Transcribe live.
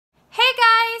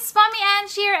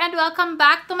and welcome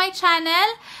back to my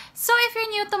channel. So if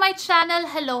you're new to my channel,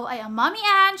 hello, I am Mommy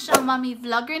Ange, ang mommy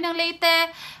vlogger ng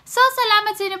Leyte. So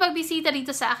salamat sa inyo pagbisita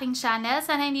dito sa aking channel.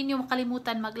 Sana hindi niyo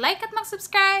makalimutan mag-like at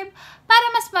mag-subscribe para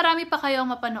mas marami pa kayong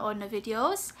mapanood na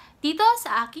videos dito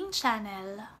sa aking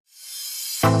channel.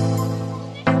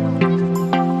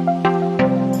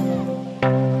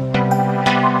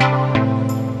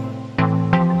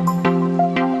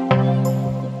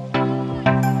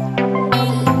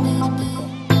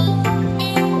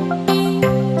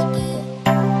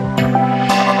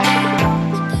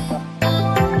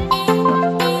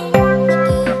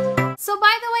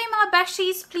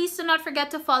 Please do not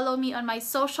forget to follow me on my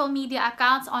social media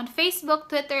accounts on Facebook,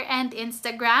 Twitter, and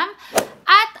Instagram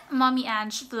at Mommy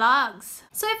Ange Vlogs.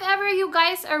 So if ever you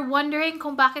guys are wondering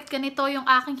kung bakit ganito yung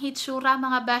aking hitsura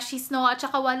mga beshies no, at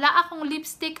saka wala akong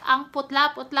lipstick, ang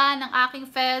putla-putla ng aking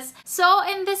fez. So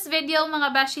in this video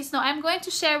mga beshies no, I'm going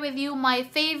to share with you my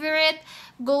favorite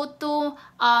go-to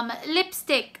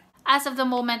lipstick. As of the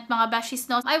moment, mga beshies,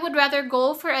 no, I would rather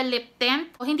go for a lip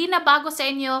tint. Hindi na bago sa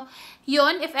inyo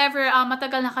yun if ever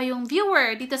matagal na kayong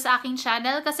viewer dito sa aking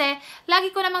channel. Kasi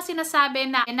lagi ko namang sinasabi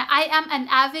na I am an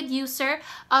avid user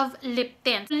of lip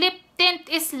tint. Lip tint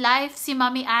is life si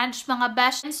Mommy Ange, mga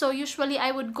besh. So usually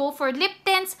I would go for lip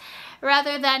tints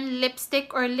rather than lipstick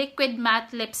or liquid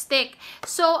matte lipstick.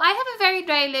 So I have a very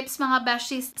dry lips mga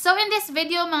beshies. So in this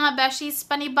video mga beshies,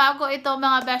 panibago ito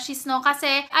mga beshies no,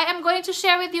 kasi I am going to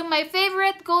share with you my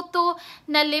favorite go-to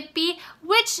na lippy,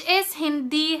 which is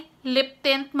hindi lip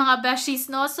tint mga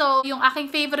beshies no. So yung aking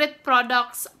favorite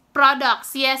products,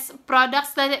 yes,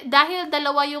 products dahil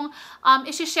dalawa yung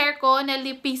isi-share ko na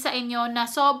lippy sa inyo na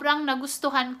sobrang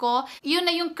nagustuhan ko. Yun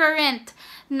na yung current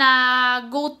na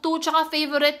go-to tsaka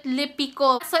favorite lippy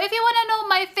ko. So if you wanna know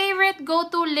my favorite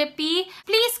go-to lippy,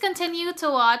 please continue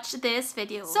to watch this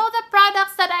video. So the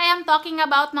products that I am talking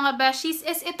about mga beshies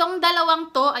is itong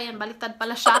dalawang to. Ayan, baliktad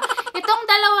pala siya. Itong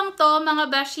dalawang to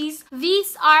mga beshies,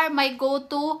 these are my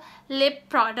go-to lip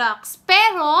products.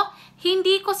 Pero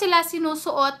hindi ko sila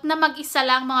sinusuot na mag-isa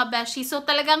lang mga beshi. So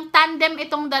talagang tandem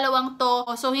itong dalawang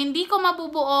to. So hindi ko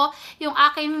mabubuo yung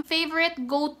aking favorite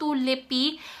go-to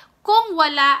lippy kung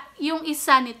wala yung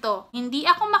isa nito. Hindi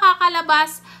ako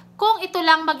makakalabas kung ito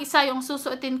lang mag-isa yung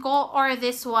susuotin ko or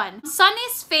this one.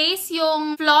 Sunnies face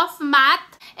yung fluff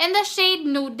matte in the shade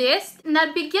nudist.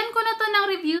 Nabigyan ko na to ng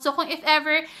review. So kung if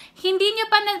ever hindi nyo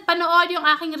pa panood yung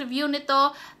aking review nito,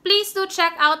 please do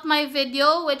check out my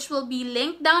video which will be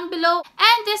linked down below.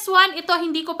 And this one, ito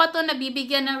hindi ko pa to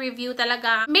nabibigyan ng review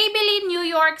talaga. Maybelline New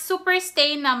York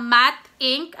Superstay na matte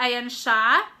ink. Ayan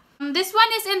siya. This one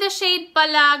is in the shade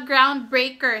pala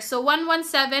Groundbreaker. So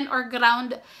 117 or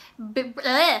 117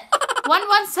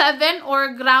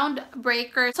 or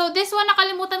Groundbreaker. So this one,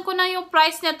 nakalimutan ko na yung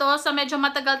price nito sa medyo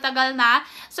matagal-tagal na.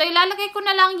 So ilalagay ko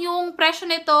na lang yung presyo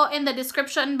nito in the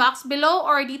description box below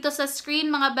or dito sa screen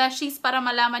mga beshies para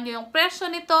malaman nyo yung presyo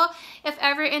nito if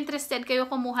ever interested kayo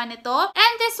kumuha nito.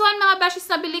 And this one mga beshies,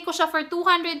 nabili ko siya for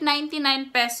 299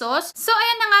 pesos. So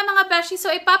ayan na nga mga beshies. So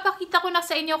ipapakita ko na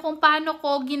sa inyo kung paano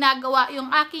ko ginagawa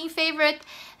yung aking favorite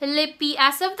lippy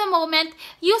as of the moment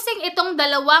using itong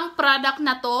dalawang product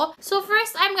na to. So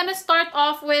first, I'm gonna start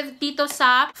off with dito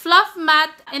sa Fluff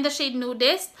Matte in the shade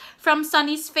Nudist from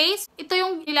Sunnies face. Ito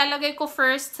yung ilalagay ko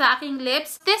first sa aking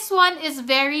lips. This one is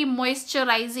very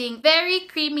moisturizing. Very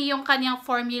creamy yung kanyang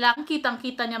formula.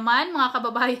 Kitang-kita naman mga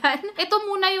kababayan. Ito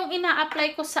muna yung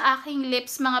ina-apply ko sa aking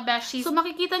lips mga beshies. So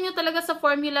makikita nyo talaga sa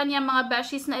formula niya mga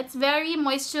beshies na it's very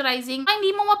moisturizing.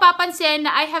 Hindi mo mapapansin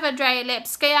na I have a dry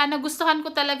lips. Kaya nagustuhan ko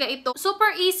talaga ito.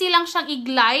 Super easy lang siyang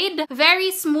i-glide.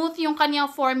 Very smooth yung kanyang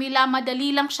formula.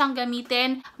 Madali lang siyang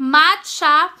gamitin. Matte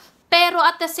siya. Pero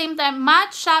at the same time,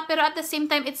 matte siya, pero at the same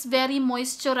time, it's very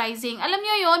moisturizing. Alam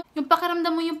nyo yun, yung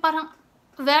pakiramdam mo yung parang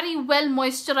very well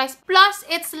moisturized. Plus,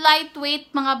 it's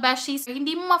lightweight, mga beshies.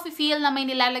 Hindi mo mafe-feel na may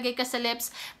nilalagay ka sa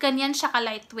lips. Ganyan siya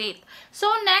ka-lightweight.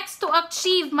 So, next, to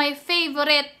achieve my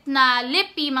favorite na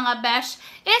lippy, mga besh,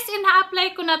 is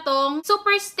ina-apply ko na tong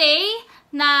Superstay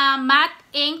na matte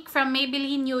ink from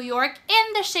Maybelline New York in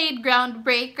the shade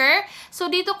Groundbreaker.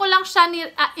 So, dito ko lang siya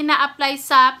ina-apply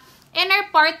sa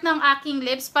inner part ng aking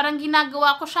lips. Parang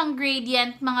ginagawa ko siyang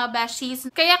gradient mga beshies.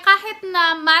 Kaya kahit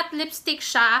na matte lipstick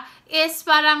siya, is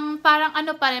parang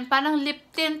ano pa rin, parang lip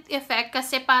tint effect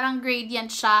kasi parang gradient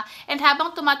siya. And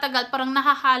habang tumatagal, parang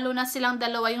nakahalo na silang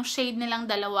dalawa, yung shade nilang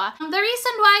dalawa. The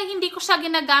reason why hindi ko siya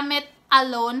ginagamit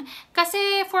alone.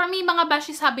 Kasi for me, mga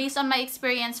besties ha, based on my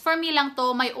experience, for me lang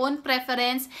to, my own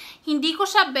preference. Hindi ko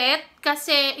siya bet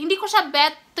kasi, hindi ko siya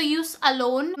bet to use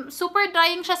alone. Super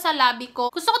drying siya sa labi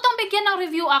ko. Gusto ko tong bigyan ng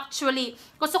review actually.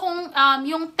 Gusto kong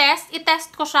yung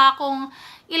i-test ko siya kung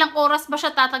ilang oras ba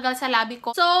siya tatagal sa labi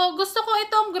ko. So, gusto ko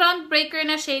itong groundbreaker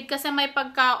na shade kasi may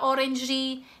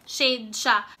pagka-orangey shade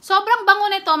siya. Sobrang bango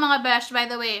nito mga besh,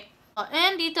 by the way.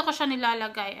 And dito ko siya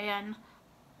nilalagay. Ayan.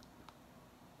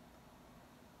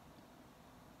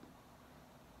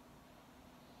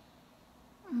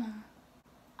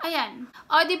 Ayan.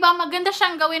 O, diba, maganda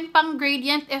siyang gawin pang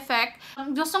gradient effect.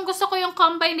 Gustong gusto ko yung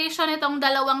combination nitong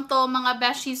dalawang to, mga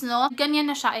beshies, no?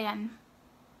 Ganyan na siya, ayan.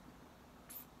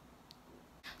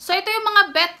 So, ito yung mga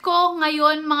bet ko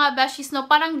ngayon, mga beshies, no?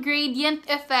 Parang gradient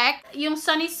effect. Yung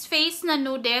Sunnies face na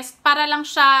nudist, para lang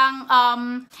siyang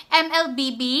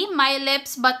MLBB, My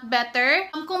Lips But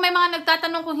Better. Kung may mga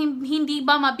nagtatanong kung hindi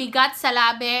ba mabigat sa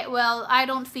labi, well, I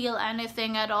don't feel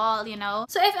anything at all, you know?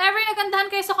 So, if ever nagandahan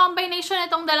kayo sa combination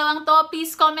itong dalawang to,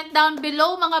 please comment down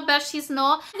below, mga beshies,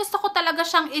 no? Gusto ko talaga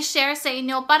siyang i-share sa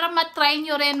inyo para matry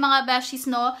nyo rin, mga beshies,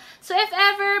 no? So, if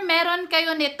ever meron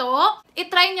kayo nito,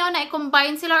 i-try nyo na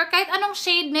i-combine sila or kahit anong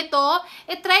shade nito,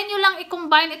 i-try nyo lang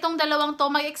i-combine itong dalawang to,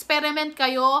 mag-experiment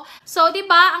kayo. So,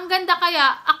 diba, ang ganda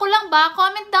kaya. Ako lang ba?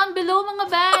 Comment down below,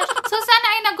 mga besh. So, sana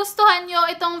ay nagustuhan nyo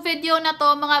itong video na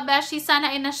to, mga beshi.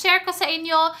 Sana ay na-share ko sa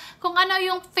inyo kung ano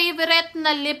yung favorite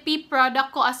na lippy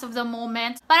product ko as of the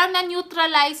moment. Parang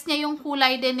na-neutralize niya yung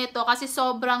kulay din nito kasi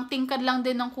sobrang tingkad lang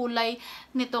din ng kulay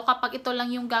nito kapag ito lang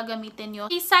yung gagamitin nyo.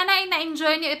 Sana ay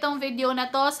na-enjoy nyo itong video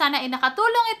na to. Sana ay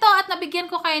nakatulong ito at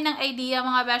nabigyan ko kayo ng idea,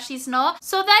 mga beshies, no?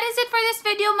 So that is it for this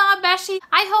video, mga beshi.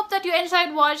 I hope that you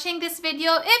enjoyed watching this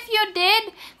video. If you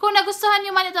did, kung nagustuhan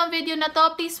nyo man itong video na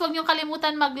to, please huwag nyo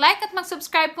kalimutan mag-like at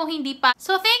mag-subscribe kung hindi pa.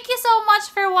 So thank you so much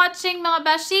for watching, mga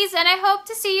beshies, and I hope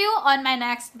to see you on my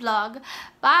next vlog.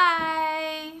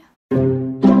 Bye!